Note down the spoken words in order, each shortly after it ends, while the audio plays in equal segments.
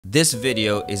This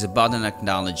video is about an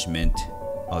acknowledgement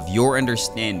of your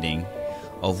understanding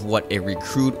of what a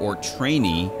recruit or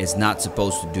trainee is not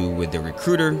supposed to do with the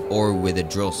recruiter or with a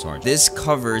drill sergeant. This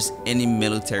covers any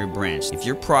military branch. If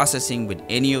you're processing with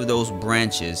any of those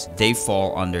branches, they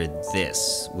fall under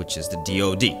this, which is the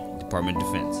DoD, Department of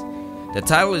Defense. The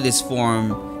title of this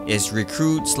form is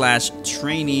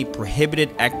Recruit/Trainee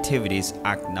Prohibited Activities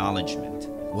Acknowledgement.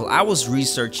 While I was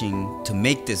researching to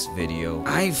make this video,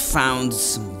 I found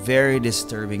some very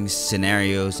disturbing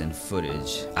scenarios and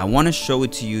footage. I want to show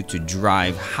it to you to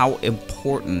drive how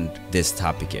important this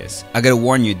topic is. I gotta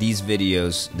warn you, these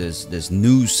videos, this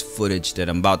news footage that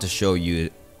I'm about to show you,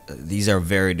 these are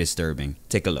very disturbing.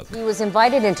 Take a look. He was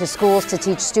invited into schools to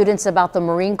teach students about the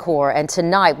Marine Corps, and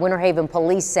tonight Winter Haven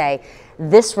police say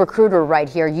this recruiter right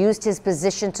here used his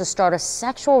position to start a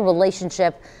sexual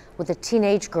relationship with a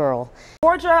teenage girl.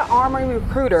 Georgia Army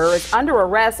recruiter is under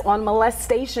arrest on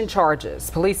molestation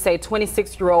charges. Police say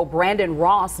 26-year-old Brandon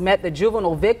Ross met the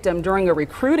juvenile victim during a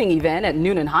recruiting event at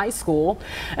Noonan High School.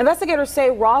 Investigators say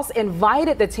Ross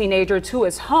invited the teenager to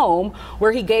his home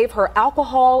where he gave her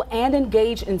alcohol and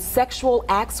engaged in sexual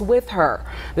acts with her.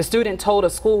 The student told a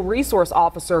school resource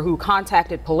officer who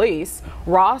contacted police.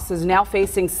 Ross is now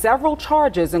facing several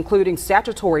charges, including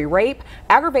statutory rape,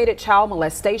 aggravated child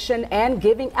molestation, and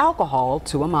giving alcohol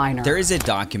to a minor. There is a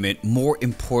document more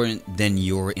important than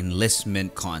your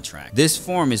enlistment contract. This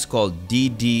form is called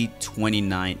DD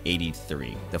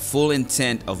 2983. The full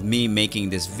intent of me making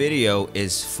this video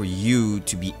is for you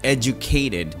to be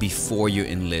educated before you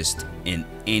enlist in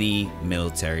any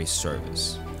military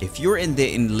service. If you're in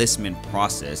the enlistment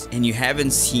process and you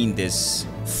haven't seen this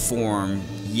form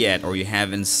yet, or you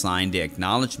haven't signed the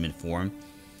acknowledgement form,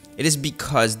 it is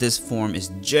because this form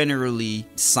is generally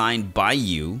signed by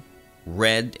you,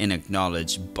 read and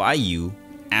acknowledged by you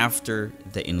after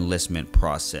the enlistment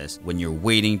process when you're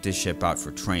waiting to ship out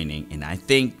for training. And I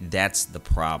think that's the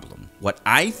problem. What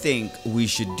I think we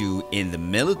should do in the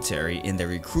military, in the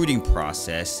recruiting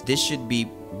process, this should be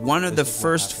one of the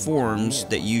first forms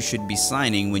that you should be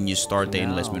signing when you start the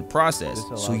enlistment process,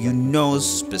 so you know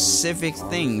specific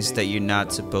things that you're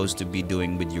not supposed to be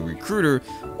doing with your recruiter,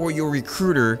 or your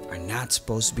recruiter are not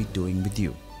supposed to be doing with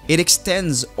you. It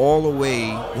extends all the way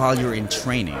while you're in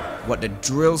training, what the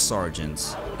drill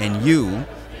sergeants and you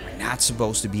are not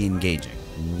supposed to be engaging.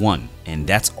 One, and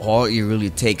that's all it really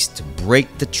takes to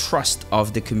break the trust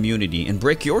of the community and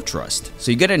break your trust.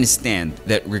 So you gotta understand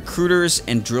that recruiters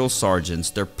and drill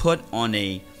sergeants, they're put on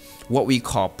a what we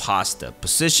call POSTA,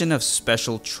 position of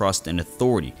special trust and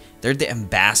authority. They're the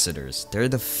ambassadors. They're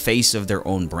the face of their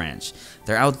own branch.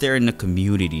 They're out there in the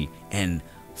community, and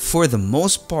for the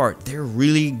most part, they're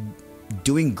really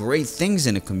doing great things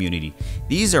in the community.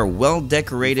 These are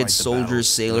well-decorated soldiers,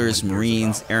 sailors,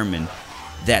 Marines, airmen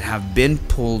that have been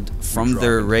pulled from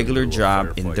their regular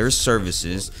job in their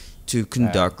services to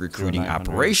conduct recruiting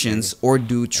operations or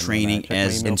do training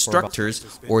as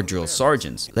instructors or drill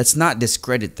sergeants. Let's not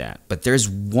discredit that, but there's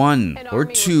one or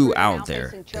two out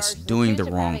there that's doing the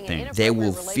wrong thing. They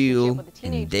will feel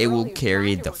and they will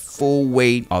carry the full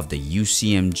weight of the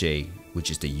UCMJ, which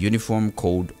is the Uniform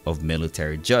Code of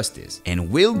Military Justice,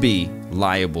 and will be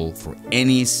liable for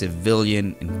any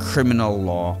civilian and criminal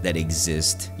law that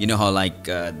exists. You know how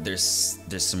there's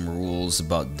some rules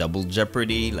about double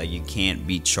jeopardy, like you can't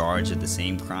be charged at the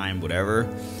same crime,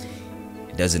 whatever.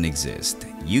 It doesn't exist.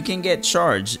 You can get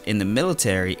charged in the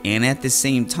military and at the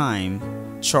same time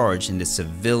charged in the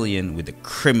civilian with a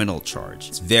criminal charge.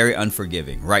 It's very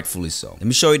unforgiving, rightfully so. Let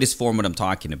me show you this form what I'm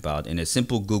talking about. In a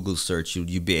simple Google search,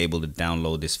 you'll be able to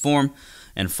download this form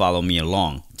and follow me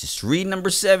along. Just read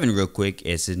number 7 real quick.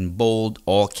 It's in bold,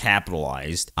 all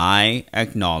capitalized. I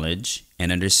acknowledge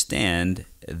and understand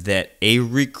that a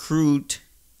recruit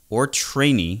or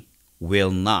trainee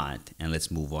will not, and let's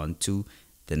move on to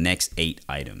the next 8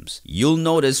 items. You'll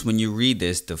notice when you read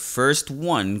this, the first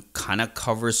one kind of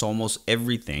covers almost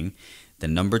everything. The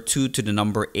number 2 to the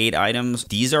number 8 items,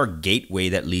 these are gateway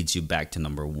that leads you back to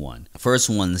number 1. The first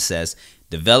one says,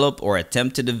 develop or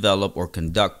attempt to develop or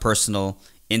conduct personal,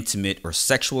 intimate, or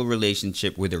sexual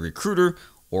relationship with a recruiter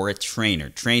or a trainer.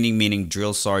 Training meaning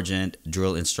drill sergeant,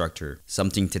 drill instructor,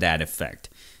 something to that effect.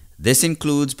 This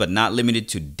includes, but not limited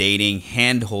to, dating,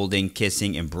 hand-holding,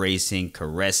 kissing, embracing,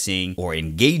 caressing, or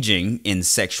engaging in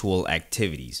sexual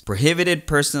activities. Prohibited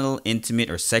personal,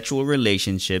 intimate, or sexual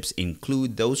relationships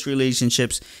include those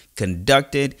relationships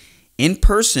conducted in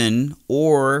person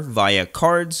or via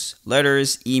cards,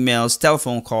 letters, emails,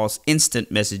 telephone calls,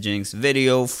 instant messaging,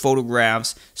 video,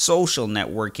 photographs, social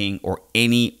networking, or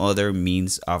any other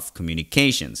means of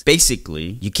communications.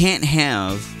 Basically, you can't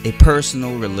have a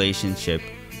personal relationship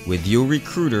with your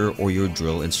recruiter or your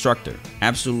drill instructor.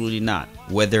 Absolutely not.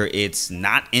 Whether it's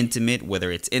not intimate,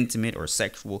 whether it's intimate or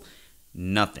sexual,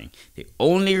 nothing. The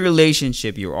only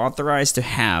relationship you're authorized to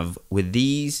have with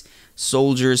these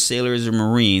soldiers, sailors, or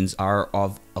Marines are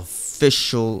of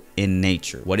official in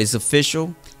nature. What is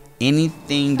official?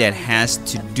 Anything that has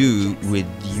to do with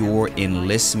your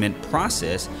enlistment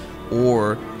process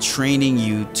or training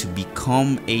you to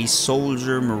become a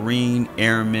soldier, Marine,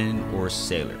 airman, or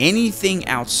sailor. Anything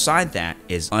outside that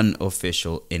is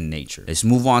unofficial in nature. Let's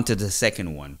move on to the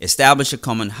second one. Establish a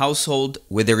common household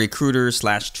with a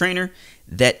recruiter/trainer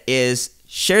that is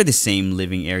share the same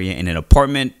living area in an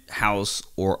apartment, house,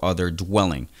 or other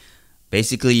dwelling.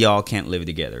 Basically, y'all can't live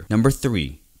together. Number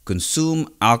 3. Consume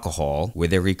alcohol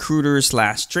with a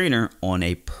recruiter/trainer on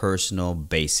a personal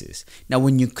basis. Now,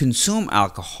 when you consume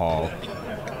alcohol,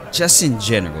 just in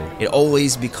general, it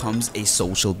always becomes a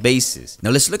social basis. Now,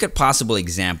 let's look at possible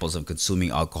examples of consuming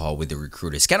alcohol with a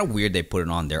recruiter. It's kind of weird they put it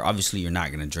on there. Obviously, you're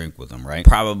not going to drink with them, right?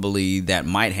 Probably that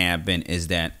might happen is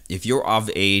that if you're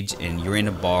of age and you're in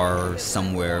a bar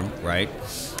somewhere, right?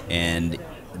 And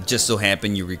just so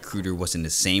happened your recruiter was in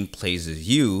the same place as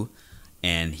you,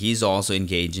 and he's also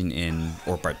engaging in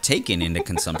or partaking in the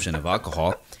consumption of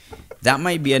alcohol, that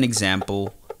might be an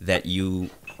example that you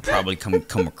probably come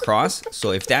across.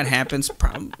 So if that happens,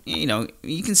 you know,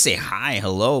 you can say hi,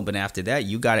 hello, but after that,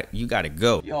 you gotta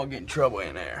go. Y'all get in trouble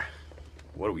in there.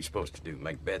 What are we supposed to do?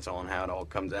 Make bets on how it all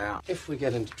comes out? If we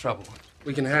get into trouble,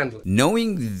 we can handle it.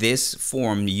 Knowing this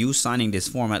form, you signing this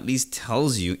form at least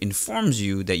informs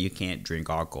you that you can't drink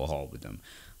alcohol with them.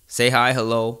 Say hi,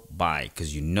 hello, bye,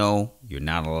 because you know you're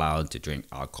not allowed to drink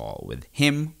alcohol with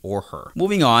him or her.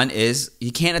 Moving on is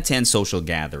you can't attend social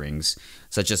gatherings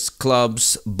such as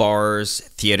clubs, bars,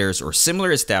 theaters, or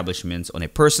similar establishments on a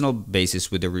personal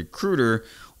basis with a recruiter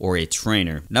or a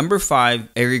trainer. Number 5,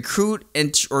 a recruit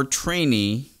or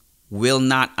trainee will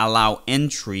not allow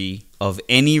entry of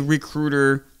any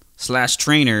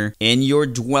recruiter/trainer in your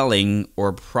dwelling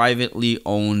or privately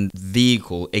owned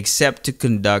vehicle except to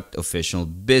conduct official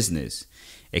business.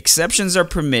 Exceptions are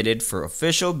permitted for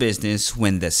official business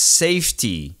when the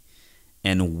safety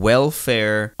and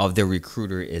welfare of the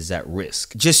recruiter is at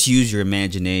risk. Just use your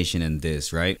imagination in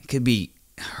this, right? It could be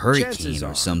a hurricane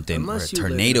or something, or a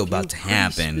tornado about to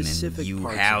happen, and you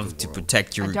have to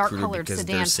protect your recruiter because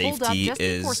their safety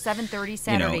is,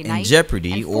 you know, in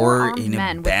jeopardy, or in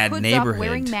a bad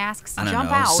neighborhood. I don't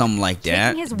know, something like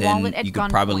that. Then you could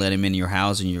probably let him in your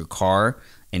house, in your car,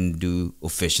 and do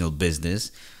official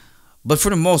business. But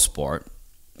for the most part,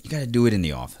 you gotta do it in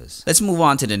the office. Let's move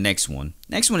on to the next one.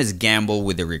 Next one is gamble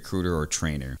with a recruiter or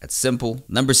trainer. That's simple.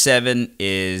 Number 7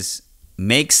 is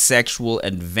make sexual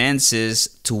advances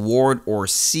toward or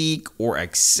seek or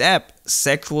accept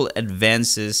sexual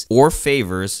advances or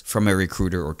favors from a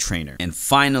recruiter or trainer. And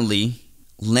finally,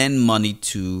 lend money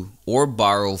to or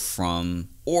borrow from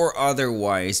or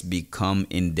otherwise become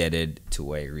indebted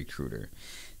to a recruiter.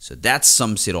 So that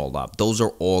sums it all up. Those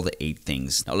are all the 8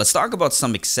 things. Now let's talk about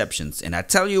some exceptions. And I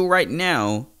tell you right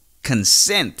now,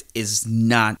 consent is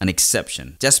not an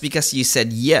exception. Just because you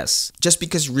said yes, just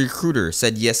because recruiter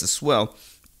said yes as well,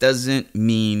 doesn't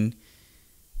mean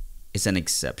it's an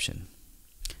exception.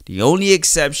 The only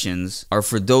exceptions are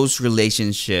for those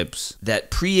relationships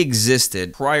that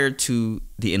pre-existed prior to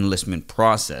the enlistment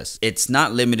process. It's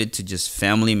not limited to just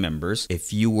family members.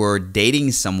 If you were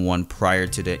dating someone prior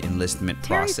to the enlistment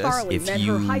process, if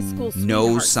you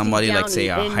know somebody like, say,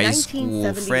 a high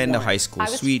school friend, a high school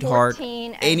sweetheart,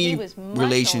 any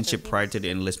relationship prior to the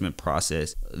enlistment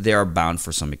process, they are bound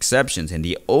for some exceptions. And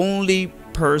the only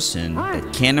person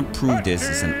that can approve this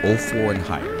is an 04 and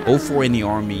higher. 04 in the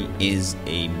Army is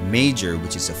a major,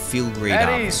 which is a field grade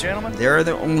officer. They're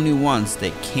the only ones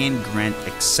that can grant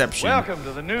exception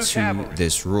to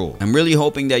this rule. I'm really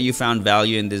hoping that you found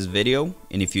value in this video,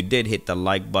 and if you did, hit the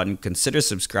like button. Consider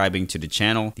subscribing to the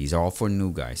channel. These are all for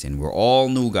new guys, and we're all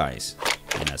new guys.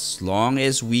 And as long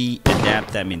as we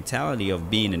adapt that mentality of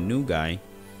being a new guy,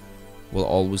 we'll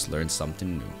always learn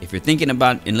something new. If you're thinking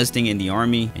about enlisting in the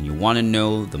Army and you want to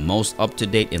know the most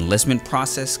up-to-date enlistment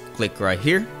process, click right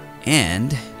here.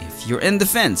 And if you're in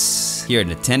defense, here are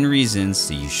the 10 reasons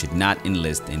that you should not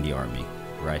enlist in the Army,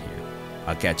 right here.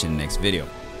 I'll catch you in the next video.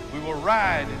 We will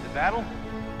ride into battle,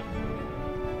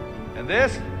 and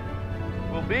this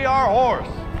will be our horse.